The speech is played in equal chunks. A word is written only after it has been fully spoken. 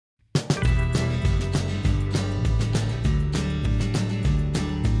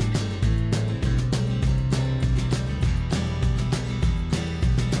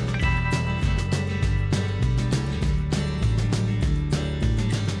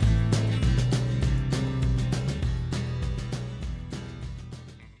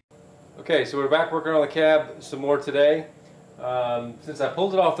Okay, so we're back working on the cab some more today. Since I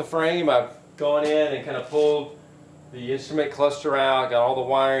pulled it off the frame, I've gone in and kind of pulled the instrument cluster out, got all the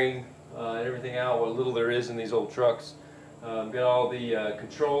wiring and everything out, what little there is in these old trucks. Got all the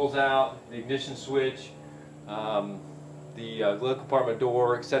controls out, the ignition switch, the glove compartment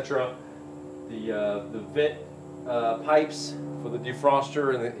door, etc. The vent pipes for the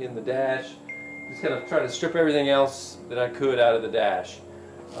defroster in the dash. Just kind of try to strip everything else that I could out of the dash.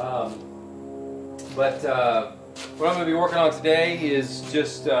 What I'm going to be working on today is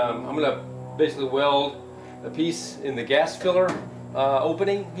just I'm going to basically weld a piece in the gas filler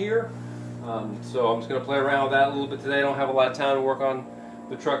opening here. So I'm just going to play around with that a little bit today. I don't have a lot of time to work on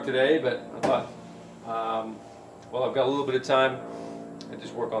the truck today, but I thought, well, I've got a little bit of time, I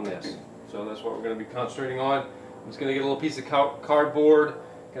just work on this. So that's what we're going to be concentrating on. I'm just going to get a little piece of cardboard,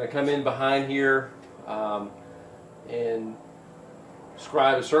 going to come in behind here and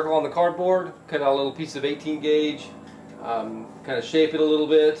scribe a circle on the cardboard, cut out a little piece of 18 gauge, kind of shape it a little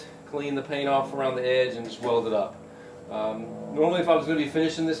bit, clean the paint off around the edge, and just weld it up. Normally if I was going to be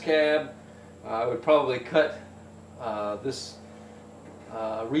finishing this cab, I would probably cut this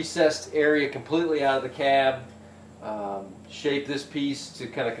recessed area completely out of the cab, shape this piece to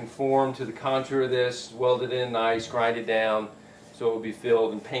kind of conform to the contour of this, weld it in nice, grind it down so it would be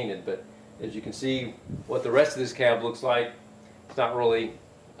filled and painted. But as you can see, what the rest of this cab looks like, it's not really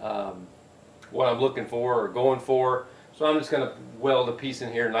what I'm looking for or going for. So I'm just going to weld a piece in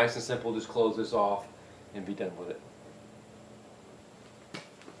here, nice and simple, just close this off and be done with it.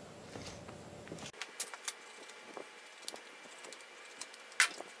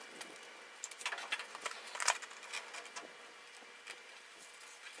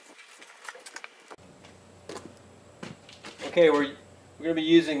 Okay, we're going to be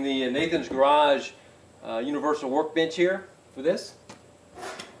using the Nathan's Garage universal workbench here for this.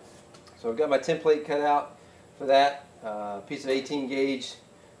 So I've got my template cut out for that, piece of 18 gauge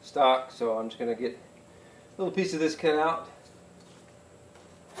stock, so I'm just going to get a little piece of this cut out.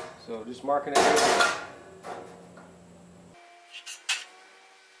 So just marking it here.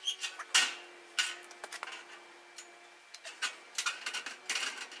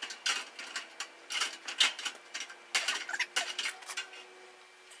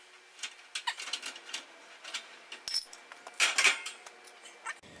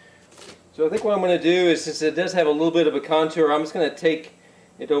 So I think what I'm going to do is, since it does have a little bit of a contour, I'm just going to take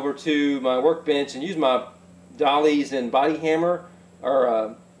it over to my workbench and use my dollies and body hammer,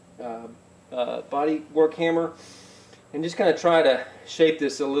 or body work hammer, and just kind of try to shape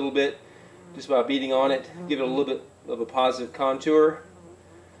this a little bit just by beating on it, give it a little bit of a positive contour,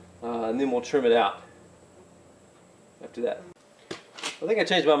 and then we'll trim it out after that. I think I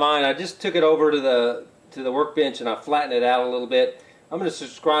changed my mind. I just took it over to the workbench and I flattened it out a little bit. I'm going to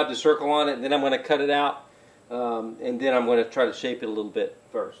scribe the circle on it, and then I'm going to cut it out, and then I'm going to try to shape it a little bit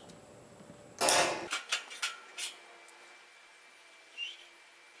first.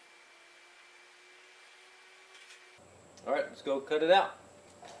 Alright, let's go cut it out.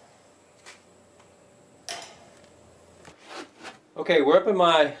 Okay, we're up in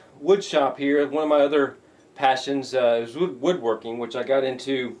my wood shop here. One of my other passions is woodworking, which I got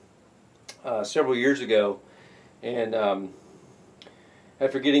into several years ago. And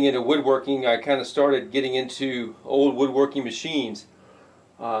after getting into woodworking, I kind of started getting into old woodworking machines,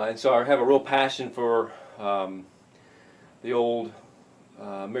 and so I have a real passion for the old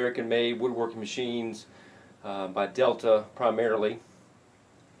American-made woodworking machines by Delta primarily,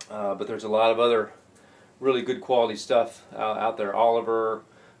 but there's a lot of other really good quality stuff out there. Oliver,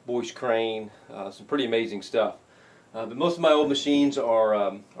 Boyce Crane, some pretty amazing stuff. But most of my old machines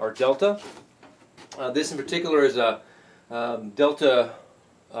are Delta. This in particular is a Delta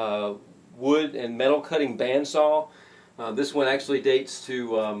wood and metal cutting bandsaw. This one actually dates to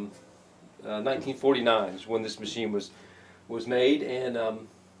 1949 is when this machine was made, and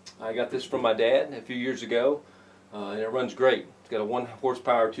I got this from my dad a few years ago, and it runs great. It's got a 1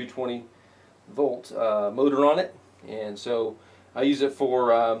 horsepower 220 volt motor on it, and so I use it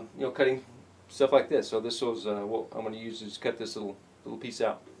for you know, cutting stuff like this. So this was what I'm going to use is cut this little piece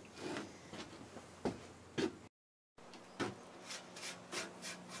out.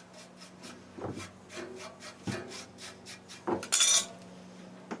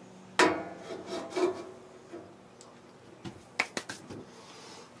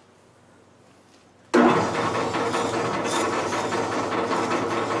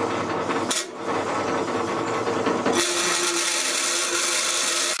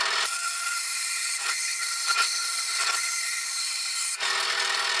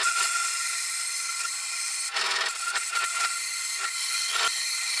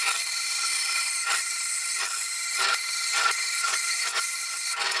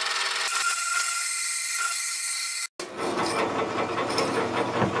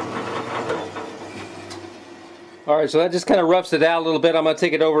 Alright, so that just kind of roughs it out a little bit. I'm going to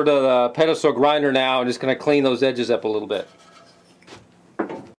take it over to the pedestal grinder now and just kind of clean those edges up a little bit.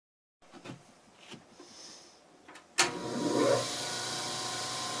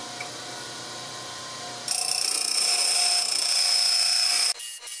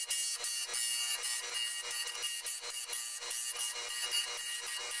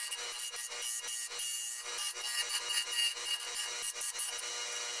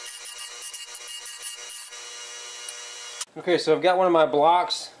 Okay, so I've got one of my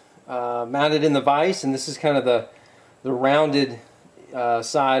blocks mounted in the vise, and this is kind of the rounded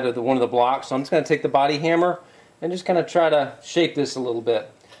side of one of the blocks. So I'm just going to take the body hammer and just kind of try to shape this a little bit.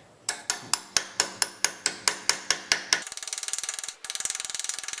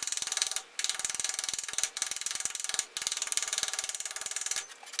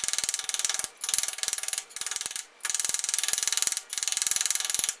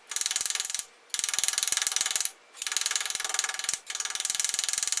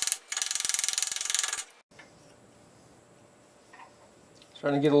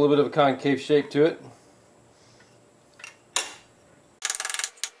 Trying to get a little bit of a concave shape to it.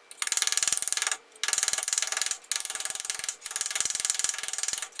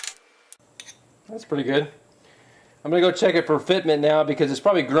 That's pretty good. I'm going to go check it for fitment now because it's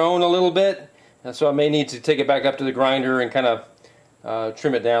probably grown a little bit, and so I may need to take it back up to the grinder and kind of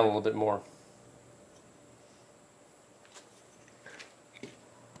trim it down a little bit more.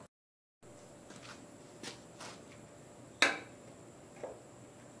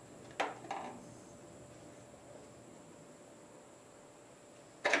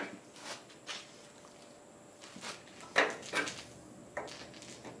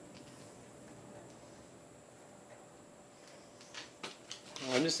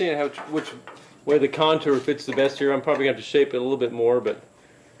 I'm just seeing which way the contour fits the best here. I'm probably going to have to shape it a little bit more, but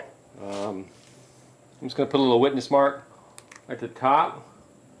I'm just going to put a little witness mark at the top,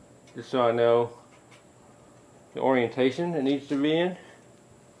 just so I know the orientation it needs to be in,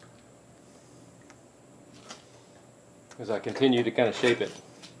 as I continue to kind of shape it.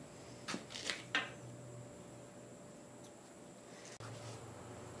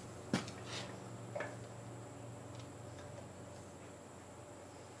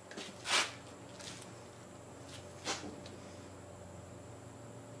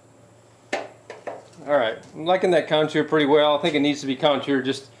 Alright, I'm liking that contour pretty well. I think it needs to be contoured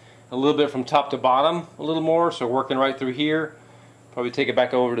just a little bit from top to bottom, a little more, so working right through here. Probably take it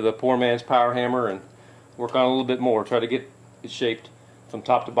back over to the poor man's power hammer and work on it a little bit more. Try to get it shaped from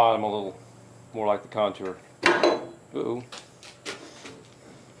top to bottom a little more like the contour. Uh-oh.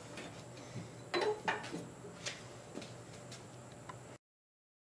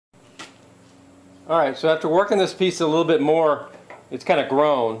 Alright, so after working this piece a little bit more, it's kind of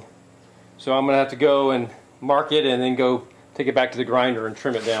grown. So I'm going to have to go and mark it and then go take it back to the grinder and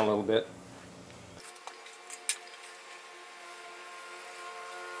trim it down a little bit.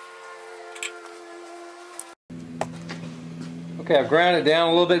 Okay, I've ground it down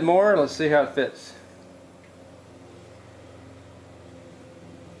a little bit more. Let's see how it fits.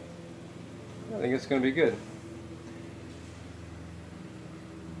 I think it's going to be good.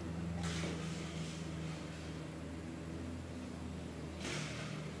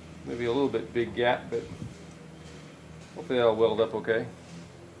 Maybe a little bit big gap, but hopefully that'll weld up okay.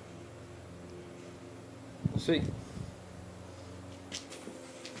 We'll see.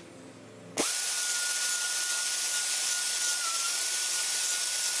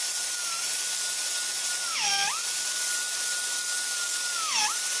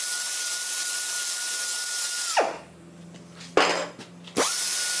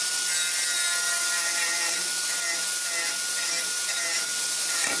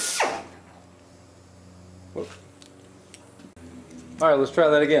 Alright, let's try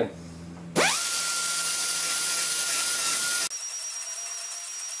that again.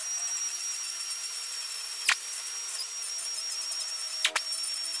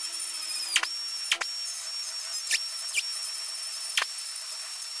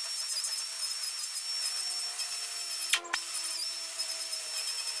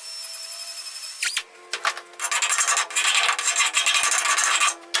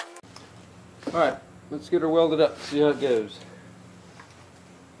 Alright, let's get her welded up, see how it goes.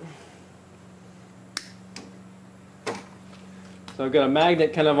 So I've got a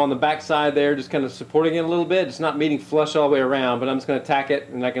magnet kind of on the back side there, just kind of supporting it a little bit. It's not meeting flush all the way around, but I'm just going to tack it,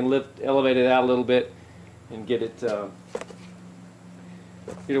 and I can elevate it out a little bit and get it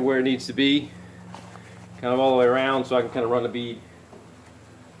where it needs to be, kind of all the way around, so I can kind of run a bead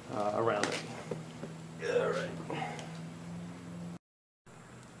around it.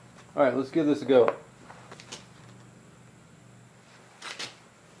 Alright, let's give this a go.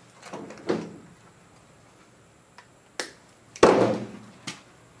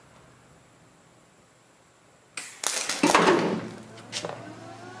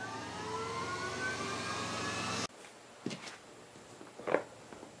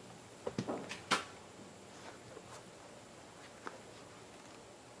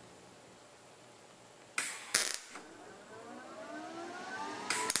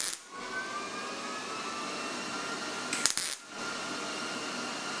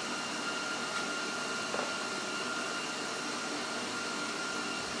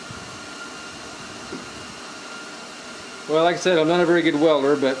 Well, like I said, I'm not a very good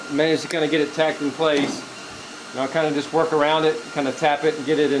welder, but managed to kind of get it tacked in place. And I'll kind of just work around it, kind of tap it and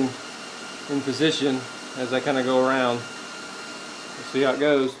get it in position as I kind of go around. We'll see how it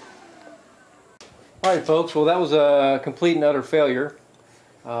goes. Alright folks, well that was a complete and utter failure.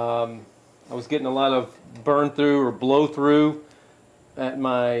 I was getting a lot of burn through or blow through at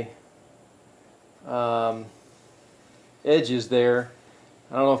my edges there.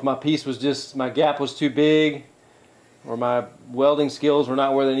 I don't know if my piece was just, my gap was too big, or my welding skills were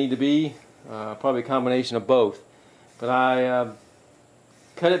not where they need to be. Probably a combination of both. But I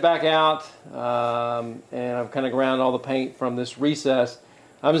cut it back out, and I've kind of ground all the paint from this recess.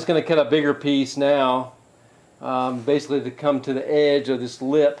 I'm just going to cut a bigger piece now, basically to come to the edge of this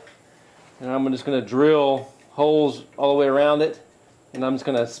lip, and I'm just going to drill holes all the way around it, and I'm just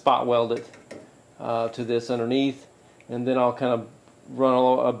going to spot weld it to this underneath, and then I'll kind of run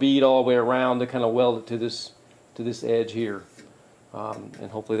a bead all the way around to kind of weld it to this edge here, and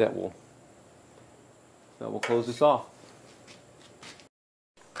hopefully that will close this off.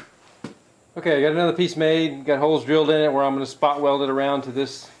 Okay, I got another piece made, got holes drilled in it where I'm going to spot weld it around to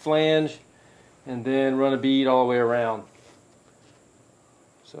this flange and then run a bead all the way around.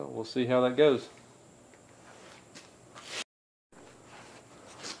 So we'll see how that goes.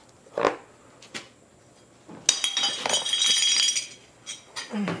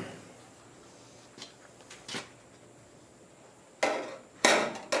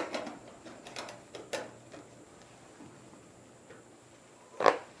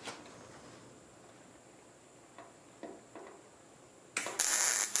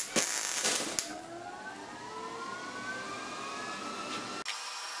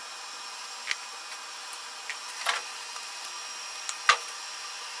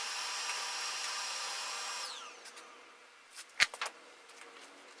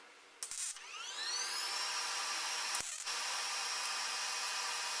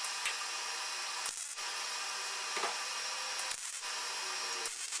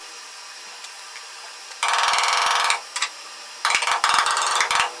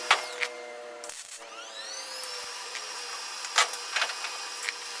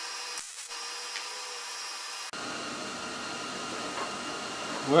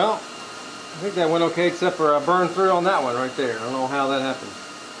 Well, I think that went okay, except for I burned through on that one right there. I don't know how that happened.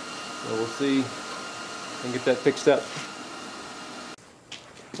 So we'll see if I can get that fixed up.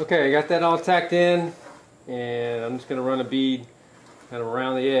 Okay, I got that all tacked in, and I'm just going to run a bead kind of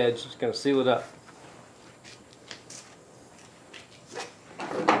around the edge, just going to seal it up.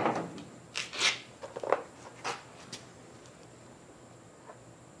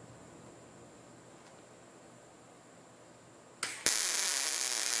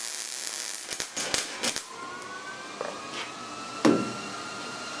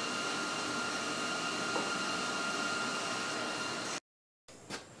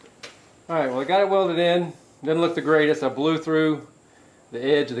 Alright, well I got it welded in. Didn't look the greatest. I blew through the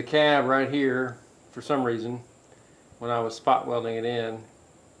edge of the cab right here for some reason when I was spot welding it in.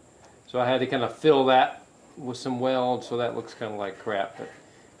 So I had to kind of fill that with some weld, so that looks kind of like crap. But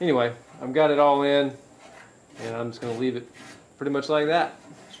anyway, I've got it all in, and I'm just going to leave it pretty much like that.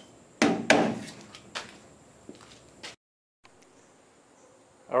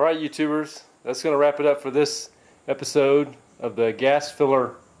 Alright YouTubers, that's going to wrap it up for this episode of the gas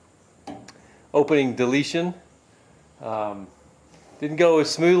filler opening deletion. Didn't go as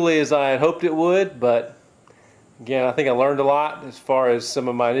smoothly as I had hoped it would, but again, I think I learned a lot as far as some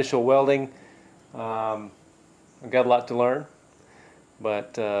of my initial welding. I've got a lot to learn,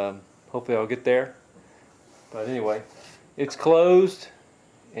 but hopefully I'll get there. But anyway, it's closed,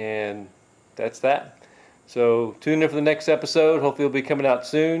 and that's that. So tune in for the next episode. Hopefully it'll be coming out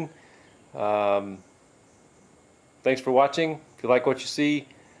soon. Thanks for watching. If you like what you see,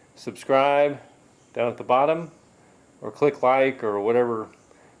 subscribe down at the bottom, or click like, or whatever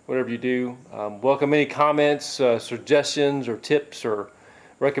you do. Welcome any comments, suggestions, or tips, or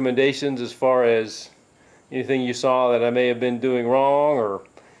recommendations as far as anything you saw that I may have been doing wrong, or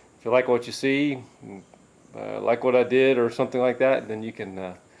if you like what you see, like what I did, or something like that, then you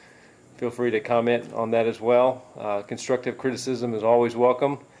can feel free to comment on that as well. Constructive criticism is always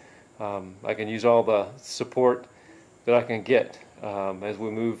welcome. I can use all the support that I can get as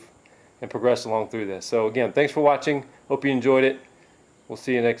we move and progress along through this. So again, thanks for watching. Hope you enjoyed it. We'll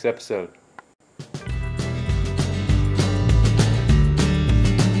see you next episode.